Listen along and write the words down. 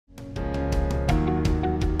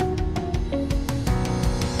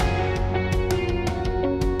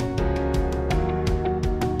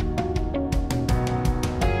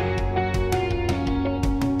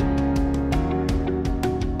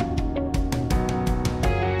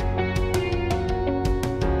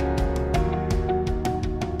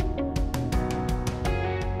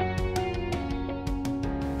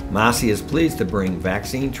Masy is pleased to bring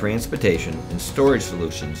vaccine transportation and storage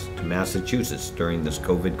solutions to Massachusetts during this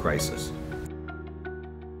COVID crisis.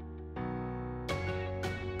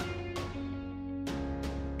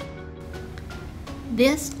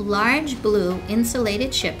 This large blue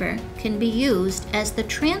insulated shipper can be used as the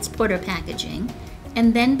transporter packaging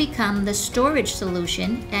and then become the storage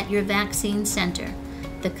solution at your vaccine center.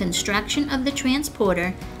 The construction of the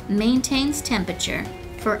transporter maintains temperature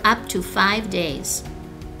for up to 5 days.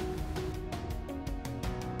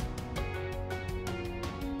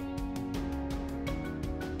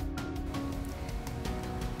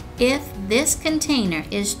 If this container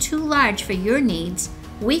is too large for your needs,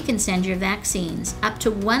 we can send your vaccines up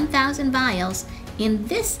to 1,000 vials in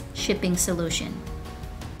this shipping solution.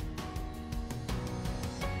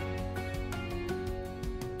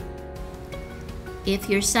 If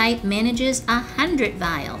your site manages 100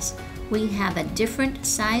 vials, we have a different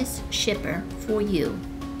size shipper for you.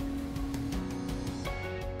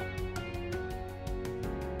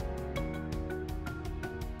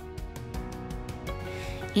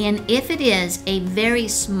 And if it is a very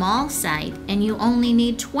small site and you only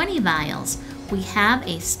need 20 vials, we have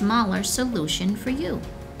a smaller solution for you.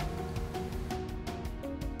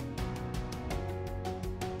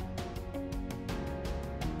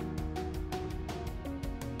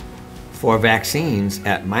 For vaccines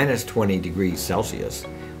at minus 20 degrees Celsius,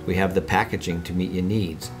 we have the packaging to meet your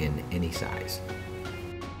needs in any size.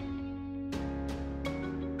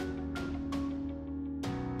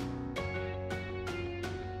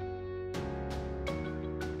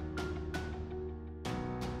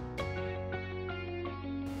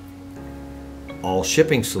 All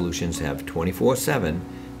shipping solutions have 24/7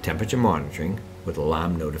 temperature monitoring with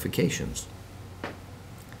alarm notifications.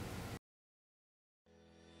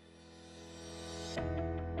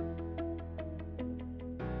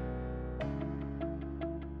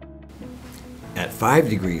 At 5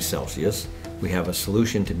 degrees Celsius, we have a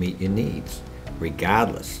solution to meet your needs,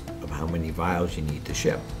 regardless of how many vials you need to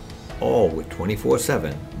ship, all with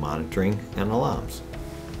 24/7 monitoring and alarms.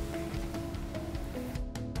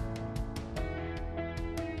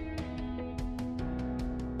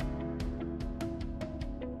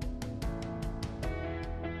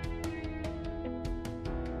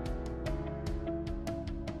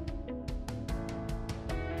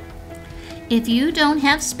 If you don't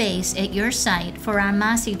have space at your site for our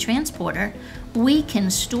Masy transporter, we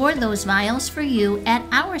can store those vials for you at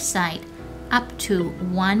our site, up to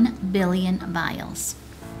 1 billion vials.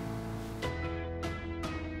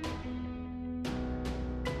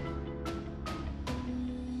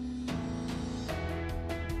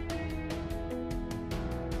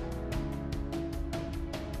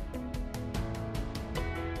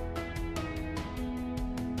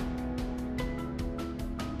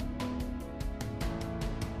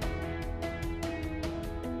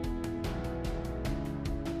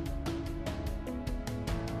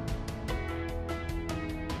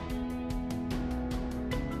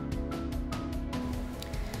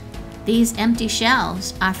 These empty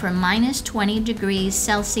shelves are for minus 20 degrees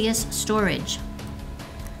Celsius storage.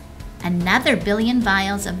 Another billion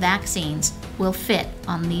vials of vaccines will fit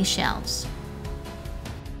on these shelves.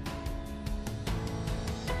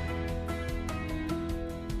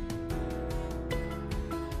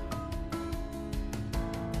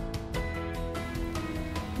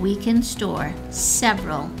 We can store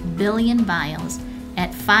several billion vials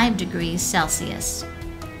at 5 degrees Celsius.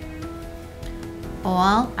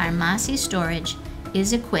 All our Masy storage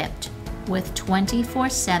is equipped with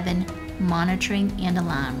 24/7 monitoring and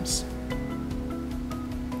alarms.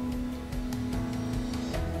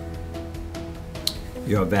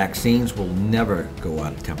 Your vaccines will never go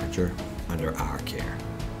out of temperature under our care.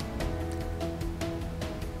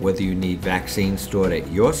 Whether you need vaccines stored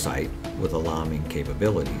at your site with alarming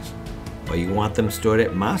capabilities, or you want them stored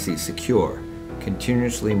at Masy's secure,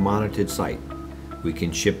 continuously monitored site, we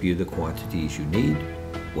can ship you the quantities you need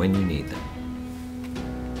when you need them.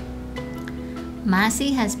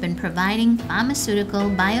 Masy has been providing pharmaceutical,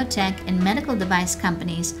 biotech, and medical device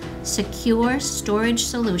companies secure storage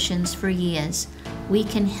solutions for years. We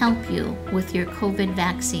can help you with your COVID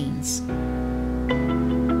vaccines.